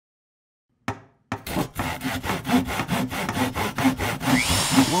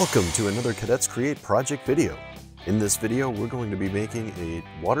Welcome to another Cadets Create project video. In this video, we're going to be making a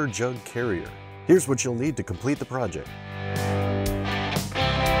water jug carrier. Here's what you'll need to complete the project.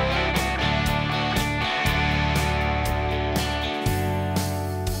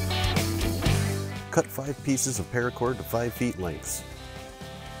 Cut 5 pieces of paracord to 5 feet lengths.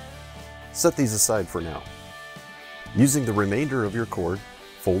 Set these aside for now. Using the remainder of your cord,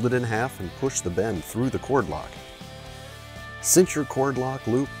 fold it in half and push the bend through the cord lock. Cinch your cord lock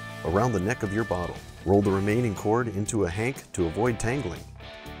loop around the neck of your bottle. Roll the remaining cord into a hank to avoid tangling.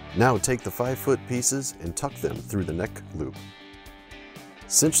 Now take the 5-foot pieces and tuck them through the neck loop.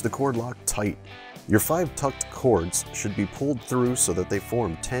 Cinch the cord lock tight. Your 5 tucked cords should be pulled through so that they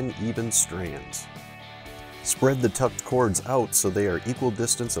form 10 even strands. Spread the tucked cords out so they are equal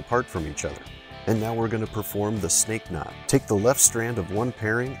distance apart from each other. And now we're going to perform the snake knot. Take the left strand of one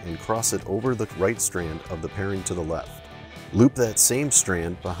pairing and cross it over the right strand of the pairing to the left. Loop that same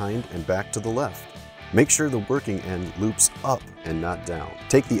strand behind and back to the left. Make sure the working end loops up and not down.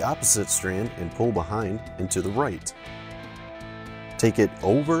 Take the opposite strand and pull behind and to the right. Take it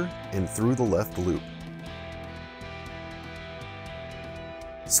over and through the left loop.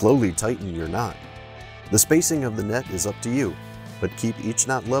 Slowly tighten your knot. The spacing of the net is up to you, but keep each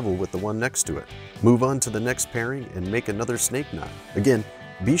knot level with the one next to it. Move on to the next pairing and make another snake knot. Again,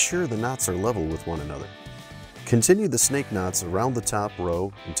 be sure the knots are level with one another. Continue the snake knots around the top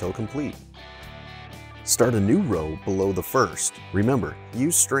row until complete. Start a new row below the first. Remember,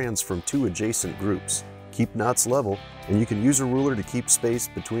 use strands from 2 adjacent groups. Keep knots level, and you can use a ruler to keep space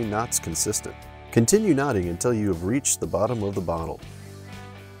between knots consistent. Continue knotting until you have reached the bottom of the bottle.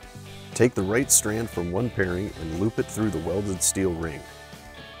 Take the right strand from one pairing and loop it through the welded steel ring.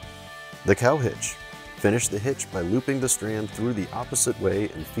 The cow hitch. Finish the hitch by looping the strand through the opposite way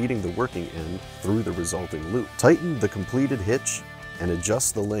and feeding the working end through the resulting loop. Tighten the completed hitch and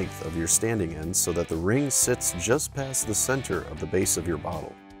adjust the length of your standing end so that the ring sits just past the center of the base of your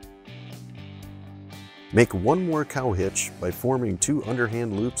bottle. Make one more cow hitch by forming 2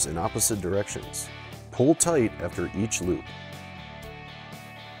 underhand loops in opposite directions. Pull tight after each loop.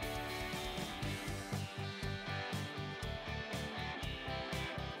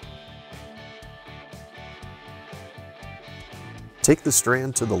 Take the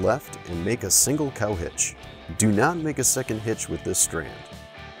strand to the left and make a single cow hitch. Do not make a second hitch with this strand.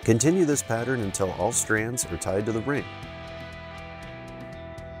 Continue this pattern until all strands are tied to the ring.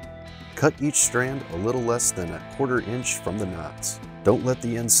 Cut each strand a little less than 1/4 inch from the knots. Don't let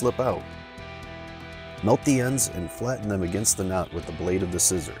the ends slip out. Melt the ends and flatten them against the knot with the blade of the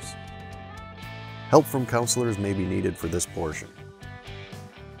scissors. Help from counselors may be needed for this portion.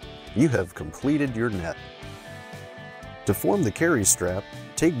 You have completed your net. To form the carry strap,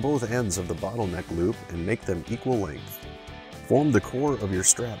 take both ends of the bottleneck loop and make them equal length. Form the core of your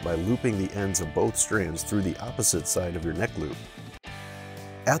strap by looping the ends of both strands through the opposite side of your neck loop.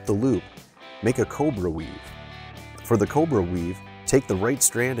 At the loop, make a cobra weave. For the cobra weave, take the right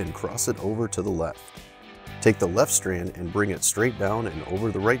strand and cross it over to the left. Take the left strand and bring it straight down and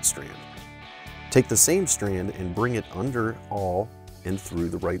over the right strand. Take the same strand and bring it under all and through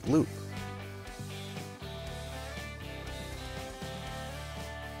the right loop.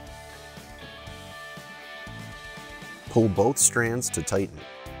 Pull both strands to tighten.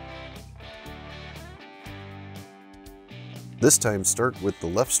 This time start with the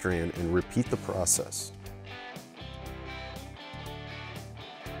left strand and repeat the process.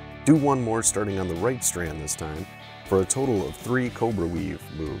 Do one more starting on the right strand this time for a total of 3 cobra weave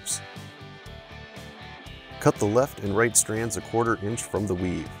moves. Cut the left and right strands 1/4 inch from the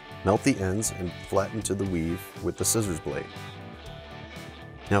weave. Melt the ends and flatten to the weave with the scissors blade.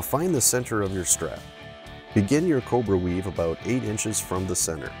 Now find the center of your strap. Begin your cobra weave about 8 inches from the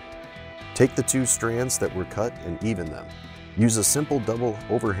center. Take the 2 strands that were cut and even them. Use a simple double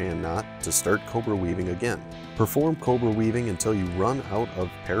overhand knot to start cobra weaving again. Perform cobra weaving until you run out of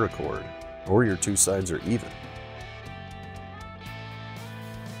paracord, or your 2 sides are even.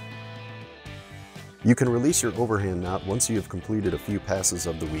 You can release your overhand knot once you have completed a few passes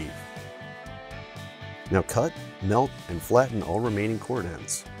of the weave. Now cut, melt, and flatten all remaining cord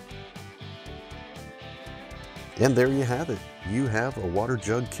ends. And there you have it. You have a water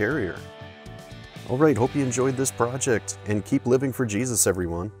jug carrier. Alright, hope you enjoyed this project, and keep living for Jesus,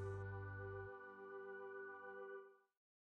 everyone.